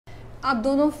आप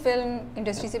दोनों film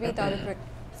industry से भी ताल्लुक़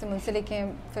से मुंसलिक हैं,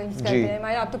 फिल्म करते हैं,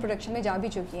 हमारे आप तो प्रोडक्शन में जा भी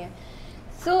चुकी हैं।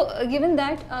 सो गिवन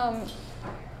दैट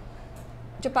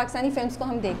जो पाकिस्तानी फिल्म्स को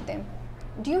हम देखते हैं,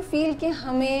 डू यू फील कि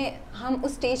हम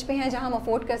उस स्टेज पे हैं जहां हम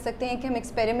अफोर्ड कर सकते हैं कि हम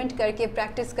एक्सपेरिमेंट करके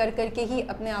प्रैक्टिस कर करके ही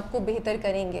अपने आप को बेहतर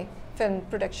करेंगे फिल्म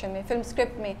प्रोडक्शन में, फिल्म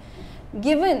स्क्रिप्ट में,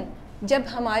 गिवन जब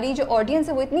हमारी जो ऑडियंस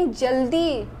है वो इतनी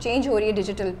जल्दी चेंज हो रही है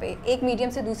डिजिटल पे, एक मीडियम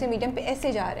से दूसरे मीडियम पे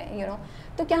ऐसे जा रहे हैं, यू नो,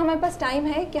 तो क्या हमारे पास टाइम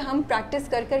है कि हम प्रैक्टिस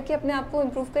कर करके अपने आप को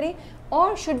इम्प्रूव करें,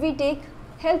 और should we take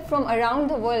help from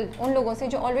around the world, उन लोगों से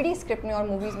जो ऑलरेडी स्क्रिप्ट में और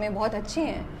मूवीज़ में बहुत अच्छे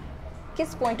हैं?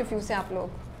 किस पॉइंट ऑफ व्यू से आप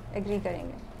लोग एग्री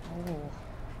करेंगे?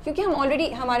 क्योंकि हम ऑलरेडी,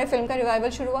 हमारे फिल्म का रिवाइवल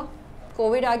शुरू हुआ,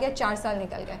 कोविड आ गया, 4 साल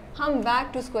निकल गए, हम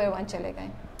बैक टू स्क्वायर वन चले गए,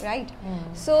 राइट?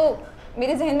 सो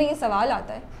मेरे जहन में ये सवाल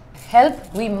आता है, help,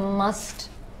 we must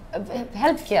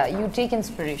help. Yeah, you take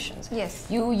inspirations. Yes.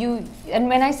 You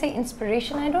and when I say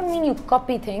inspiration, I don't mean you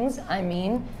copy things. I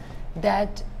mean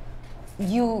that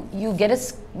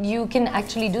you can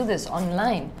actually do this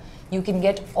online. You can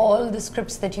get all the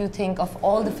scripts that you think of,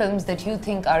 all the films that you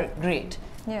think are great.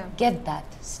 Yeah. Get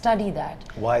that, study that.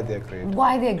 Why they're great.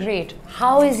 Why they're great.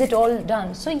 How is it all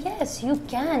done? So yes, you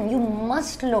can. You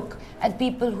must look at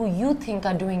people who you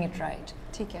think are doing it right.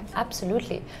 ठीक है?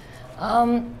 Absolutely.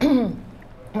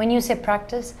 When you say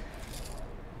practice,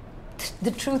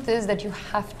 the truth is that you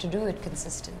have to do it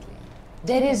consistently.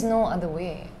 There is no other way.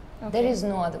 Okay. There is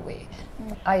no other way.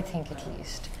 I think, at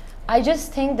least. I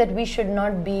just think that we should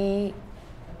not be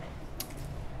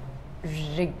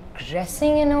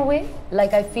regressing in a way.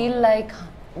 Like, I feel like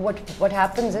what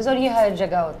happens is, और ये हर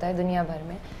जगह होता है दुनिया भर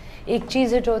में, एक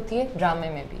चीज़ hit होती है ड्रामे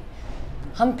में भी,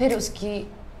 हम फिर उसकी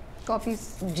कॉपीज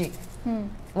जी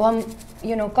वो हम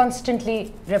कॉन्स्टेंटली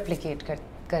रेप्लिकेट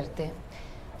करते हैं।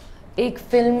 एक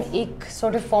फिल्म, एक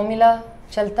सॉर्ट ऑफ फॉर्मूला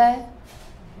चलता है,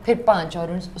 फिर 5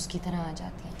 और उसकी तरह आ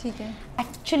जाती है। ठीक है।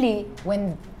 Actually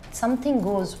when something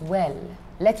goes well,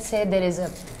 let's say there is a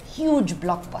huge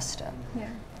blockbuster,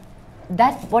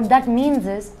 what that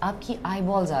means is आपकी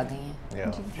eyeballs आ गई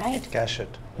हैं, right? Cash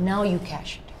it. Now you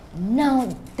cash it. Now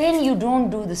then you don't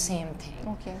do the same thing.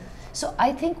 Okay. So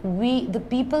I think the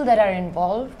people that are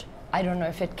involved, I don't know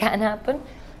if it can happen,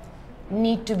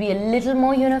 need to be a little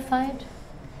more unified,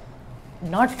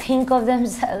 not think of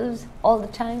themselves all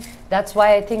the time. That's why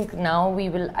I think now we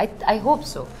will, I hope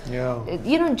so.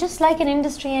 Yeah. Just like an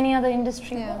industry, any other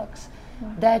industry works,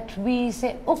 that we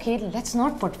say, okay, let's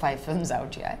not put 5 films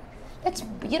out yet. Let's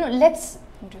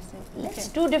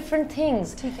do different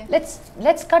things.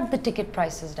 Let's cut the ticket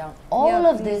prices down. All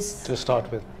of this to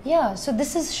start with. Yeah, so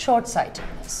this is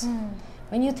short-sightedness.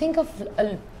 When you think of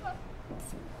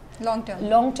long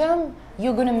term,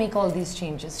 you're going to make all these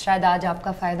changes. शायद आज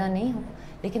आपका फायदा नहीं हो,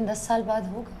 लेकिन 10 साल बाद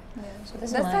होगा. So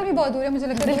 10 साल भी बहुत दूर है, मुझे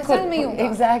लगता है 10 साल में ही होगा.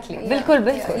 Exactly. बिल्कुल.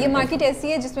 ये मार्केट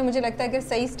ऐसी है जिसमें मुझे लगता है अगर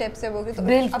सही स्टेप से होगे तो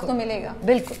आपको मिलेगा.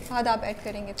 बिल्कुल. फहद, आप ऐड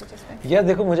करेंगे कुछ इसमें? या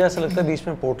देखो, मुझे ऐसा लगता है बीच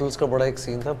में पोर्टल्स का बड़ा एक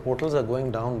सीन था. Portals are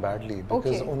going down badly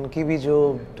because उनकी भी जो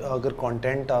अगर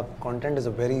content is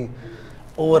a very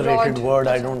overrated word.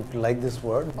 I don't like this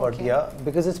word, but yeah,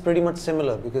 because it's pretty much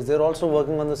similar, because they're also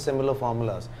working on the similar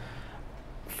formulas.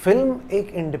 Film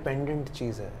एक independent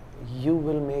चीज़ है. You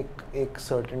will make एक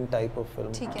certain type of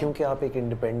film क्योंकि आप एक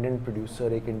independent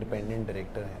producer, एक independent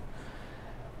director हैं.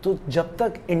 तो जब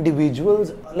तक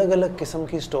individuals अलग-अलग किस्म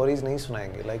की stories नहीं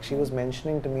सुनाएंगे, like she was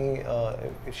mentioning to me,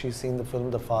 if she's seen the film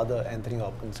The Father, Anthony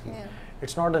Hopkins की,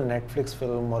 it's not a Netflix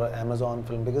film or an Amazon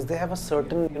film because they have a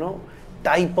certain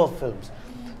type of films.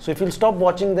 So if you'll stop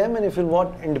watching them and if you'll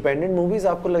watch independent movies,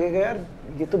 आपको लगेगा यार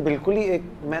ये तो बिल्कुल ही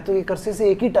मैं तो एक अरसे से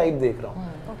एक ही टाइप देख रहा हूँ.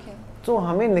 तो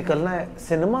हमें निकलना है.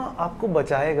 सिनेमा आपको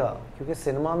बचाएगा क्योंकि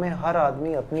सिनेमा में हर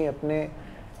आदमी अपने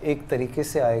एक तरीके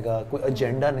से आएगा, कोई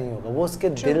एजेंडा नहीं होगा, वो उसके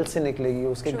दिल से निकलेगी,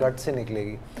 उसके गट से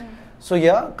निकलेगी. सो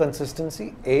या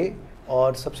कंसिस्टेंसी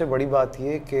और सबसे बड़ी बात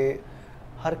ये कि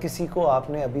हर किसी को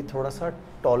आपने अभी थोड़ा सा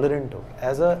टॉलरेंट हो.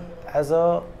 एज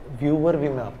अ व्यूअर भी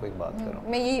मैं आपको एक बात कर रहा हूँ.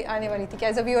 मैं यही आने वाली थी कि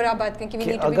एज अ व्यूअर आप बात करें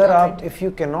कि अगर आप if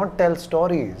you can not tell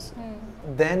stories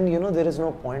then there is no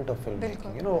point of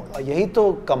filmmaking. यही तो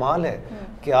कमाल है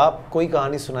कि आप कोई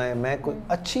कहानी सुनाए, मैं कोई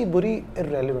अच्छी बुरी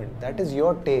irrelevant, that is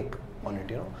your take on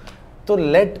it. तो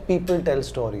let people tell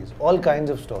stories, all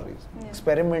kinds of stories.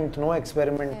 Experiment, no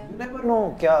experiment, never know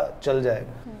क्या चल जाए.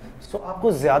 So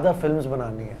आपको ज़्यादा फिल्म्स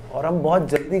बनानी है और हम बहुत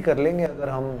जल्दी कर लेंगे अगर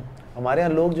हमारे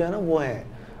यहाँ लोग जो है ना वो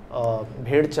हैं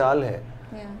भेड़ चाल है.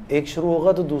 एक शुरू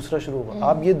होगा तो दूसरा शुरू होगा.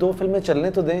 आप ये 2 फिल्में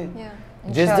चलने तो दें.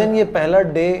 जिस दिन ये पहला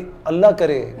डे अल्लाह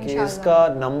करे कि इसका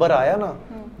नंबर आया ना,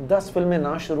 10 फिल्में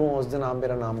ना शुरू हो, उस दिन आप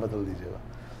मेरा नाम बदल दीजिएगा.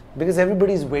 because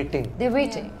everybody is waiting. They're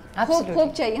waiting. Absolutely.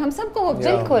 Hope चाहिए, हम सबको होप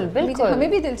चाहिए, बिल्कुल बिल्कुल, हमें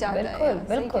भी दिल चाहता है।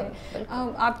 बिल्कुल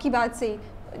बिल्कुल। आपकी बात से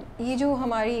ये जो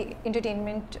हमारी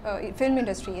इंटरटेनमेंट फिल्म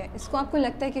इंडस्ट्री है, इसको आपको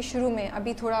लगता है कि शुरू में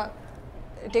अभी थोड़ा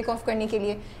टेक ऑफ करने के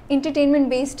लिए इंटरटेनमेंट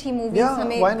बेस्ड ही मूवीज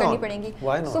हमें करनी पड़ेंगी?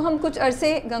 सो हम कुछ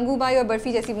अरसे गंगूबाई और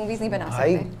बर्फी जैसी मूवीज नहीं बना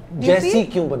सकते? जैसी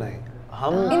क्यों बनाए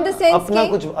हम? अपना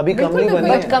कुछ अभी कमली बनी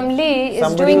है, but Kamli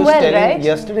is doing well, right?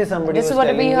 Yesterday somebody this was is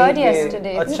what we heard telling me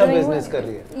yesterday. अच्छा बिजनेस कर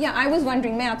रही है। Yeah, I was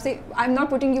wondering, मैं आपसे, I'm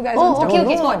not putting you guys on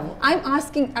spot. I'm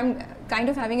asking, I'm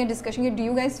kind of having a discussion. Do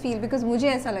you guys feel, because मुझे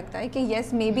ऐसा लगता है कि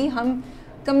yes maybe हम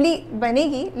कमली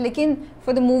बनेगी, लेकिन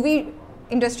for the movie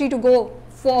industry to go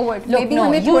forward, look, maybe no,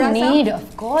 हमें you थोड़ा need, सा,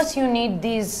 of course you need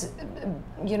these,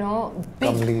 you know,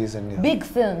 Kamlis and big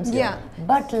films. Yeah.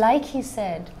 But like he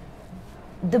said,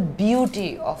 the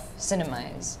beauty of cinema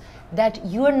is that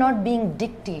you are not being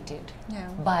dictated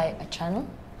by a channel,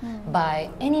 by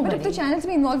anybody. but अब तो channels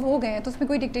में involve हो गए हैं, तो उसमें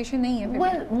कोई dictation नहीं है।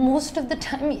 Well, most of the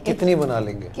time कितनी बना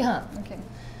लेंगे? Yeah. Okay.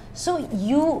 So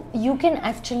you can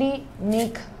actually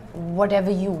make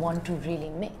whatever you want to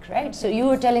really make, right? So you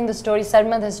were telling the story,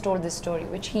 Sarmad has told this story,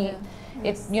 which he,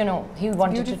 you know, he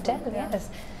wanted to tell. Yes.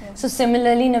 So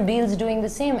similarly, Nabil's doing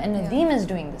the same, and Nadeem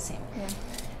is doing the same.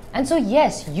 And so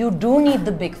yes, you do need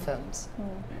the big films,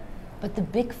 but the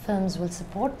big films will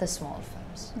support the small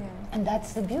films, and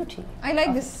that's the beauty. I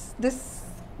like this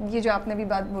ये जो आपने भी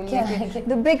बात बोली है कि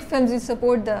the big films will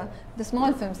support the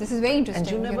small films. This is very interesting.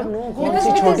 And you never know कौन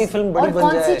सी छोटी फिल्म बड़ी बन जाए।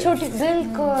 और कौन सी छोटी,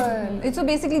 बिल्कुल। So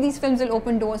basically these films will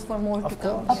open doors for more to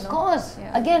come. Of course.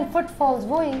 Again, footfalls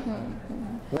वही।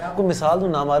 मैं आपको मिसाल दूं,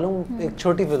 नामालूम एक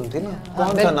छोटी फिल्म थी ना,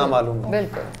 कौन सा नामालूम?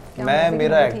 बिल्कुल। मैं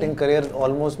मेरा एक्टिंग करियर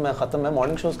ऑलमोस्ट मैं खत्म, मैं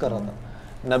मॉर्निंग शोज कर रहा था,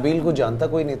 नबील को जानता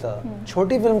कोई नहीं था,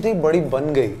 छोटी फिल्म थी, बड़ी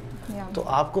बन गई। तो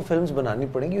आपको फिल्म्स बनानी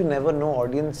पड़ेंगी, यू नेवर नो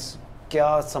ऑडियंस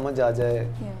क्या समझ आ जाए,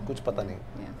 कुछ पता नहीं।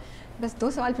 बस 2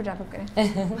 सवाल फिर रैप अप करें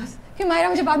कि मायरा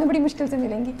मुझे बाद में बड़ी मुश्किल से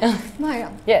मिलेंगी। मायरा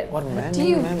और मैं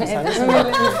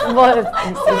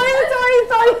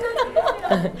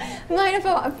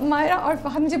मायरा और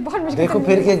फहद मुझे बहुत मुश्किल। देखो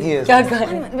फिर क्या किया, क्या कर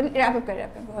रैप अप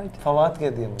कर फवाद कह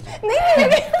दिया मुझे।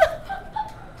 नहीं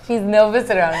She's nervous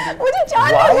around you. मुझे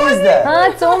 4 Why is that? हाँ,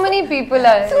 so many people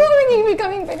are. So many people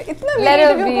coming back. इतना Let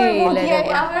her मेरे be, ऊपर वो let किया her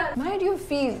है। Why do you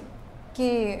feel कि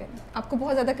आपको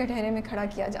बहुत ज़्यादा कटहरे में खड़ा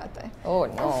किया जाता है? Oh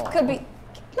no. कभी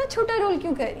कितना छोटा रोल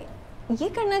क्यों करी? ये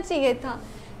करना चाहिए था।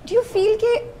 Do you feel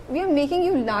कि we are making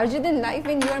you larger than life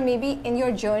when you are maybe in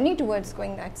your journey towards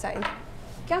going that side?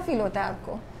 क्या feel होता है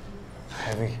आपको?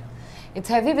 Heavy. It's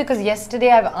heavy because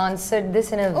yesterday I've answered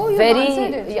this in a you've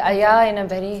answered it? yeah, in a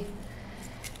very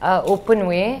open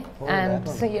way, and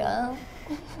that so yeah.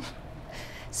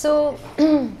 So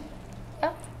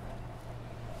yeah.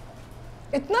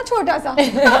 इतना छोटा सा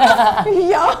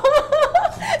या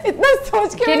इतना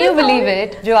सोच के Can you believe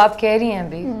it? जो आप कह रही हैं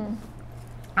अभी,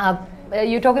 आप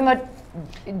you're talking about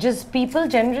just people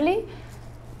generally.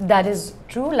 That is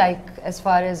true. Like as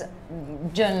far as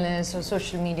journalists or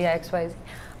social media XYZ.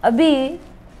 Abhi,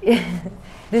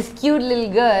 this cute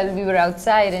little girl, we were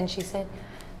outside and she said,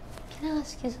 "Can I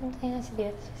ask you something?" I said,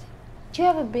 "Yes." She said, "Do you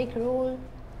have a big role?"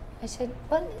 I said,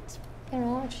 "Well, it's, you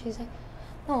know." She's like,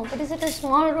 "No, but is it a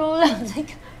small role?" I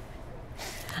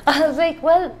was like,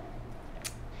 "Well,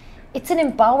 it's an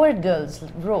empowered girl's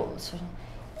role." So,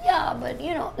 yeah, but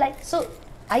you know, like, so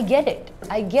I get it.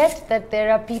 I get that there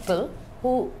are people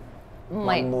who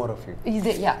might Want more of you.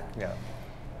 Yeah.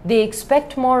 They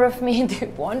expect more of me. They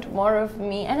want more of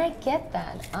me, and I get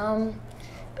that.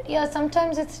 But yeah,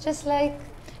 sometimes it's just like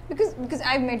because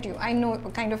I've met you. I know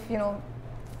kind of, you know,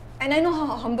 and I know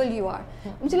how humble you are.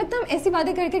 मुझे लगता है हम ऐसी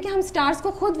बातें करके कि हम stars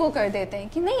को खुद वो कर देते हैं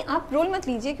कि नहीं आप रोल मत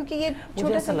लीजिए क्योंकि ये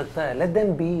मुझे ऐसा लगता है let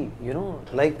them be, you know,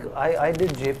 like I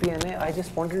did JPNA, I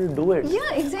just wanted to do it. Yeah,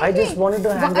 exactly. I just wanted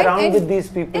to hang around with these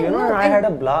people, you know, and I had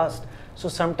a blast. So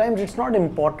sometimes it's not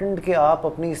important कि आप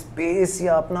अपनी space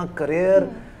या अपना career,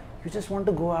 you just want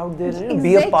to go out there and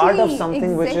be a part of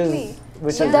something which is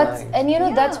that's nice. and you know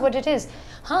that's what it is.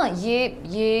 हाँ, ये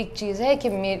एक चीज़ है कि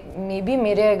मे बी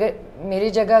मेरे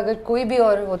जगह अगर कोई भी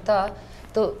और होता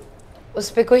तो उस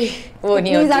पे कोई वो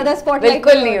नहीं होती, ज़्यादा spotlight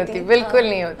बिल्कुल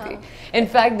नहीं होती. In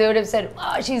fact, they would have said,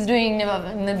 "Oh, she's doing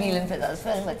Nabil and Fiza's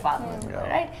film with Fahad Mustafa,"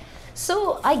 right?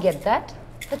 So I get that.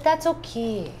 But that's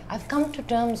okay. I've come to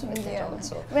terms with it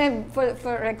also. मैं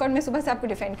for record में सुबह से आपको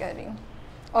defend कर रही हूँ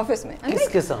office में.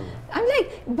 किसके सामने? I'm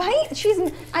like, why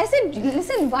I said,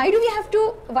 listen, why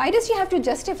does she have to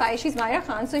justify? She's Mahira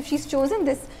Khan, so if she's chosen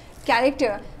this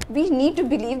character, we need to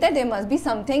believe that there must be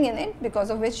something in it because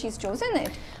of which she's chosen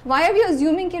it. Why are we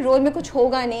assuming कि role में कुछ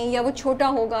होगा नहीं या वो छोटा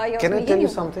होगा या Can I tell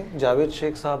you something? Javed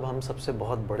Sheikh साहब हम सबसे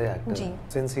बहुत बड़े एक्टर हैं.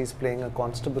 Since he's playing a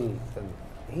constable film,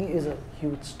 he is a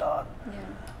huge star.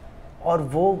 और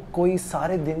वो कोई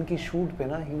सारे दिन की शूट पे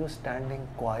ना he was standing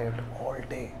quiet all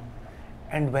day.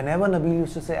 And whenever Nabil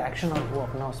used to say action और वो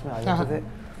अपना उसमें आ जाते थे.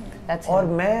 और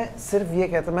मैं सिर्फ ये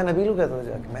कहता, मैं नबील को कहता था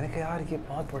जाके, मैंने कहा यार ये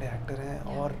बहुत बड़े एक्टर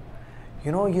हैं और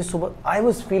you know ये सुबह I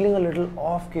was feeling a little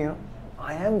off कि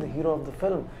I am the hero of the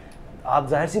film. आप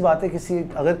जाहिर सी बात है किसी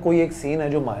अगर कोई एक सीन है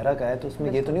जो माहिरा का है तो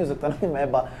उसमें ये तो नहीं हो सकता ना कि मैं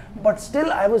but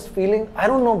still I was feeling I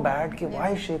don't know bad कि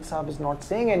why Sheikh साहब is not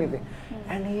saying anything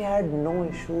and he had no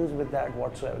issues with that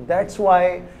whatsoever. That's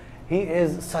why he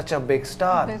is such a big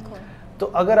star. तो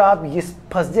अगर आप ये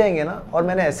फंस जाएंगे ना, और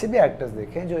मैंने ऐसे भी एक्टर्स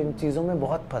देखे हैं जो इन चीज़ों में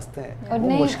बहुत फंसते हैं और वो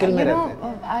मुश्किल में रहते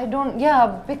हैं. I don't,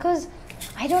 yeah, because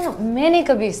I don't know, मैंने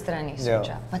कभी इस तरह नहीं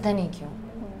सोचा, पता नहीं क्यों.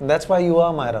 That's why you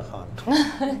are Mahira Khan.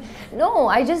 No,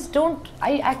 I just don't.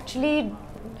 I actually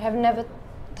have never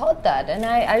thought that, and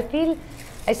I feel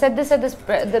I said this at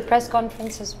the press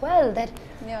conference as well that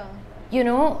you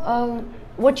know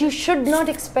what you should not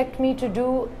expect me to do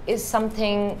is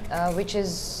something which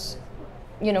is.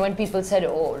 You know, when people said,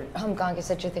 "Oh, hum kahan ke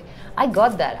sache the," I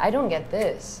got that. I don't get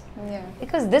this.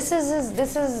 Because this is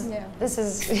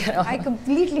you know. I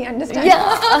completely understand.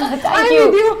 Yeah, thank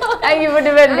you. Thank you for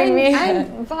defending me.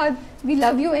 And Fahad, we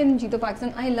love you in Jeeto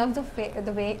Pakistan. I love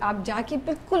the way आप जाके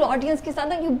बिल्कुल audience के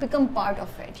साथ ना you become part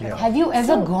of it. Have you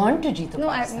ever gone to Jeeto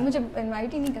Pakistan? No, मुझे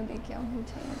invite ही नहीं कभी किया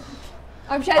मुझे.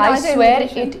 I swear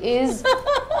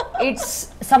it's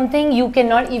something you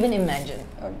cannot even imagine.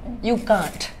 You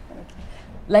can't.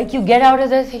 Like you get out of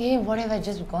there thinking, what have I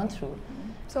just gone through?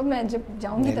 So मैं जब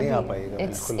जाऊँगी तभी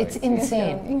it's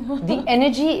insane. The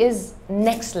energy is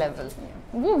next level.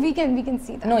 वो we can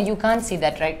see that. No, you can't see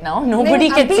that right now. Nobody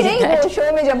can see that. नहीं, वो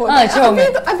show में जब होता है.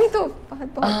 अभी तो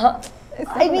बहुत.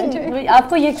 I mean,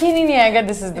 आपको यकीन ही नहीं आएगा.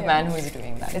 This is the man who is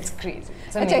doing that. It's crazy.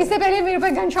 अच्छा इससे पहले मेरे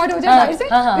पास गन शॉट हो जाए बाहर से.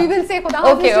 We will say खुदा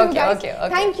हाफिज़ to you guys.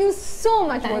 Thank you so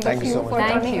much both of you for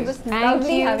coming. It was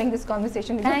lovely having this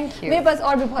conversation with you. Thank you. मेरे पास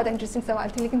और भी बहुत इंटरेस्टिंग सवाल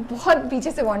थे लेकिन बहुत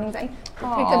पीछे से वार्निंग्स आई.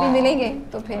 फिर कभी मिलेंगे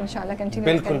तो फिर इंशाल्लाह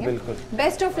कंटिन्यू करेंगे. बिल्कुल.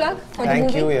 Best of luck for the movie.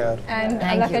 Thank you यार. And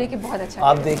अल्लाह करे कि बहुत अच्छा.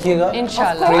 आप देखिएगा.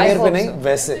 इंशाल्लाह. ट्रेलर पे नहीं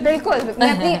वैसे. बिल्कुल.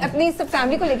 मैं अपनी सब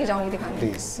फैमिली को लेके जाऊँगी दिखाने.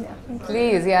 Please.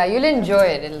 Please, yeah, you'll enjoy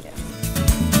it.